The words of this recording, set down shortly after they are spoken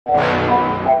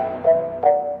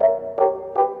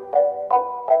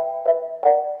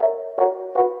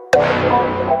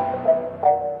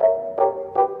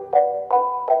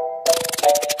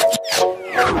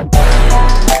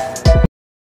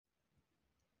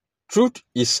truth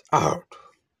is out.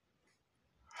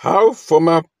 How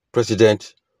former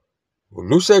President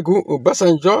Olusegun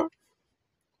Obasanjo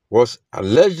was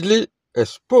allegedly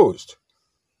exposed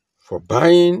for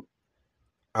buying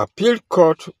appeal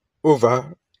court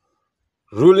over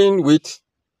ruling with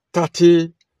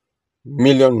 30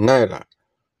 million naira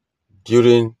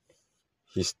during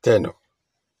his tenure.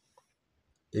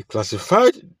 A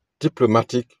classified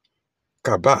diplomatic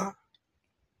cabal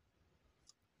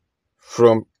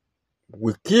from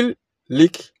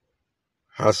WikiLeaks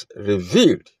has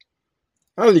revealed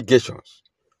allegations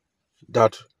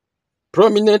that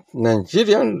prominent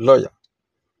Nigerian lawyer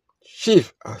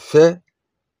Chief Afe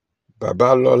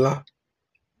Babalola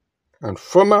and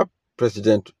former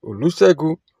President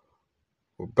Olusegun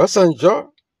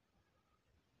Obasanjo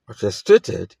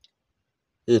orchestrated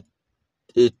a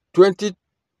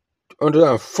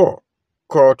 2004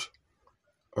 Court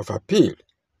of Appeal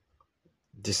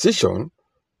decision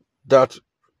that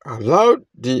allowed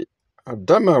the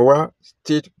Adamawa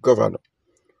State Governor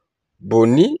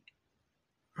Boni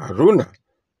Haruna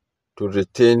to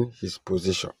retain his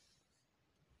position.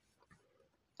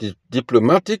 The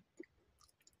diplomatic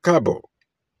cabal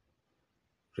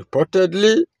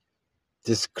reportedly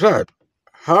described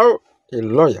how a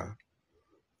lawyer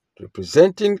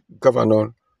representing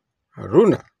Governor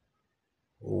Haruna,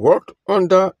 who worked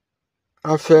under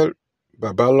Afe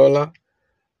Babalola,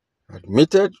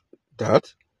 admitted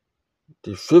that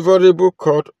the favorable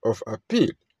Court of Appeal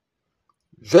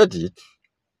verdict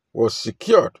was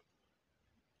secured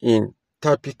in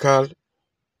typical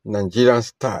Nigerian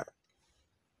style,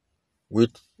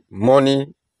 with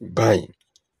money buying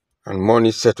and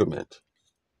money settlement.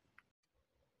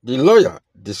 The lawyer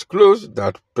disclosed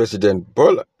that President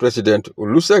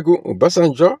Olusegun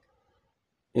Obasanjo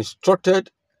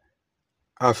instructed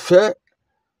Afe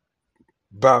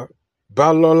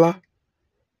Babalola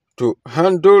to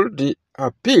handle the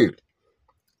appeal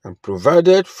and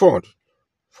provided funds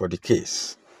for the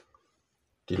case.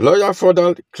 The lawyer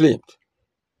further claimed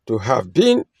to have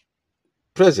been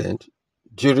present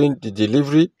during the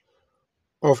delivery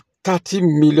of 30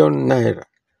 million naira,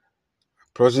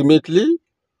 approximately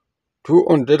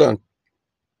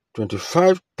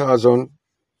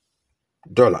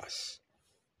 $225,000,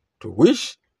 to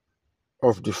which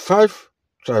of the 5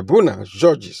 tribunal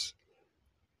judges,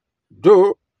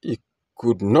 though he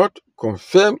could not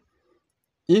confirm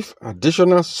if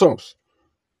additional sums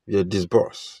were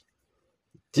disbursed.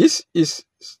 This is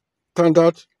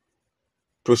standard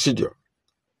procedure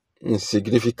in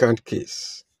significant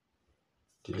case,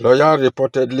 the lawyer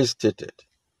reportedly stated,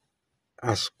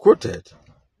 as quoted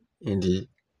in the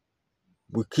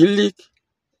WikiLeaks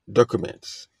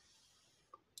documents.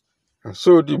 And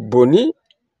so the Boni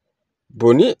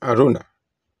Haruna,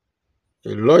 a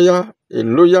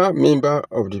loyal member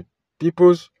of the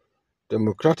People's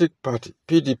Democratic Party,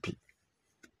 PDP,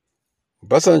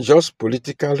 Obasanjo's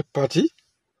political party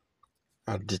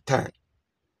at the time,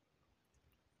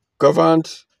 governed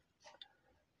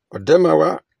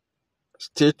Adamawa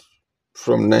State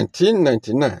from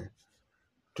 1999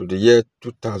 to the year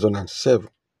 2007.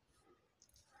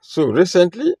 So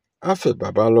recently, Afe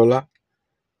Babalola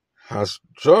has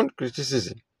drawn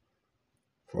criticism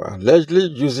for allegedly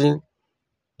using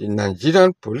the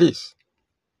Nigerian police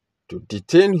to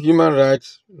detain human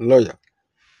rights lawyer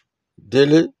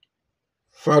Dele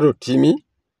Farotimi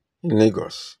in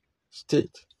Lagos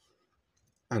State,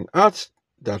 an act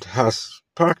that has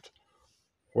sparked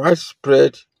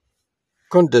widespread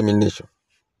condemnation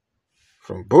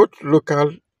from both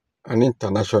local and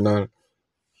international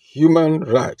human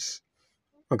rights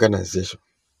organizations.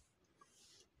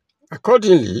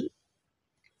 Accordingly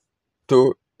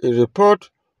to a report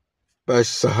by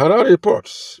Sahara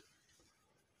Reports,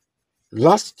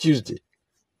 last Tuesday,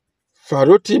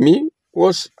 Farotimi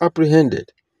was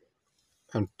apprehended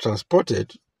and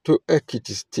transported to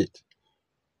Ekiti State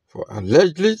for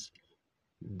allegedly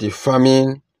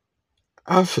defaming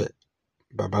Afe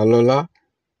Babalola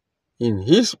in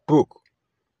his book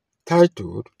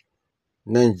titled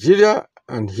Nigeria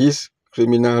and His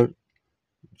Criminal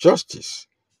Justice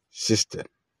System.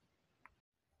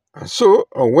 And so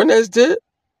on Wednesday,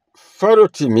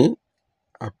 Farotimi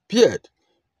appeared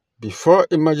before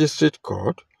a magistrate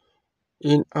court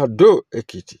in Ado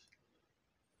Ekiti,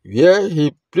 where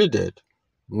he pleaded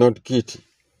not guilty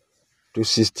to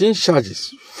 16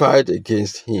 charges filed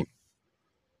against him.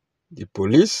 The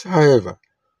police, however,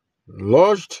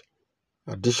 lodged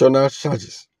additional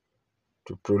charges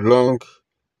to prolong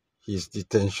his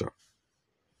detention.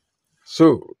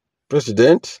 So,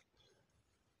 Presiding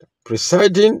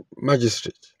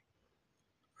Magistrate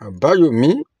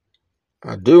Abayomi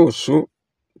Adeosun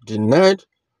denied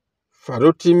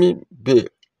Farotimi bail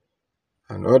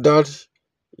and ordered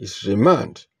his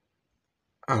remand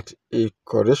at a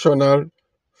correctional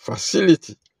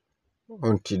facility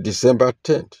until December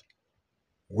 10th,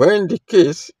 when the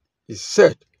case is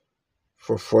set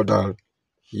for further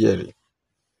hearing.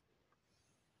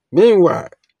 Meanwhile,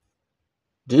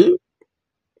 the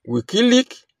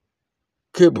WikiLeaks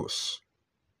cables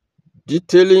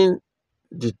detailing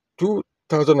the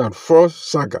 2004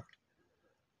 saga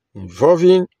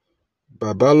involving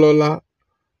Babalola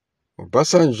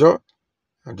Obasanjo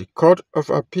and the Court of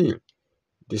Appeal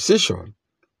decision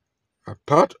are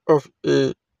part of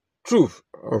a trove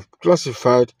of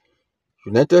classified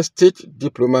United States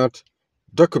diplomat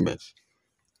documents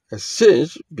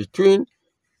exchanged between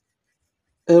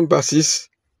embassies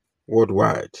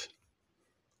worldwide.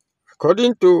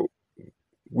 According to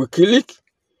WikiLeaks,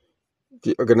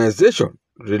 the organization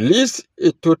released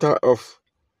a total of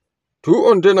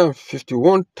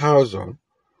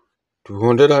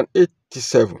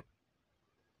 251,287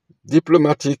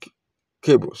 diplomatic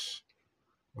cables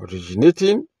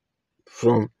originating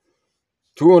from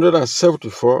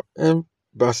 274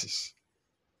 embassies,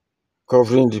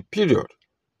 covering the period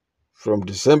from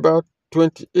December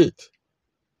 28,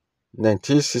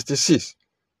 1966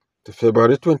 to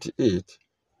February 28,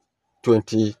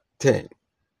 2010.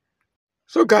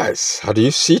 So guys, how do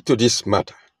you see to this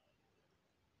matter?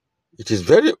 It is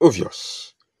very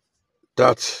obvious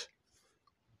that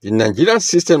the Nigerian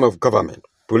system of government,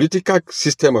 political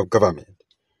system of government,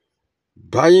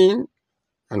 buying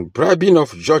and bribing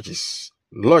of judges,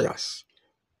 lawyers,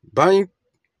 buying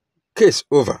case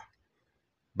over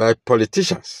by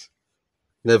politicians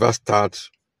never start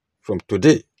from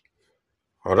today,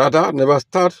 or rather never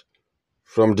start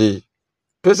from the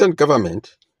present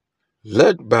government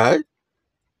led by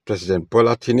President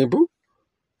Bola Tinubu,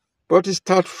 but it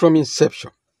starts from inception.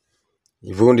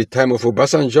 Even the time of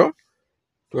Obasanjo,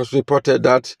 it was reported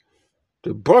that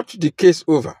they bought the case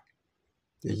over.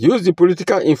 They used the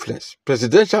political influence,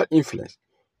 presidential influence,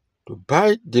 to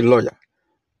buy the lawyer,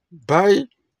 buy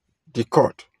the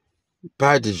court,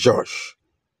 buy the judge,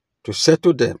 to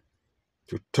settle them,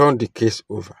 to turn the case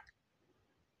over.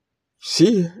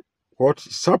 See what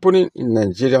is happening in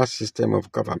Nigeria's system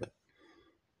of government.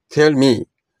 Tell me,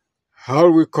 how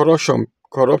will corruption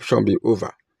be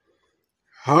over?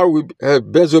 How will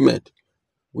embezzlement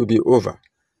will be over?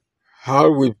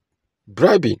 How will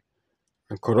bribing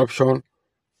and corruption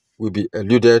will be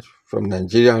eluded from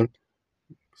Nigerian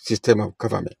system of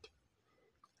government?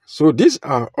 So these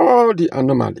are all the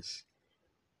anomalies.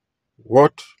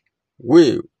 What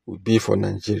way would be for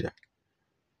Nigeria?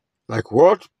 Like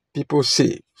what people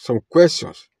say, some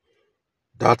questions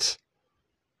that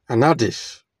an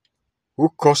adage who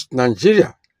caused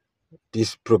Nigeria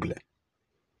this problem.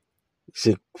 It's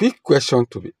a quick question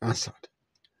to be answered.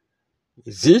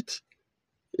 Is it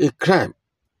a crime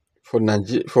for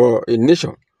a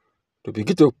nation to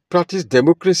begin to practice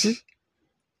democracy?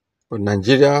 But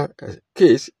Nigeria's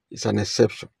case is an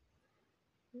exception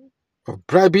of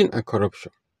bribing and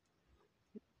corruption.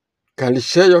 Kindly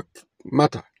share your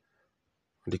matter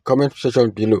in the comment section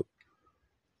below,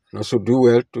 and also do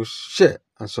well to share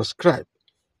and subscribe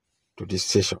to this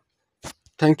session.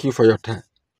 Thank you for your time.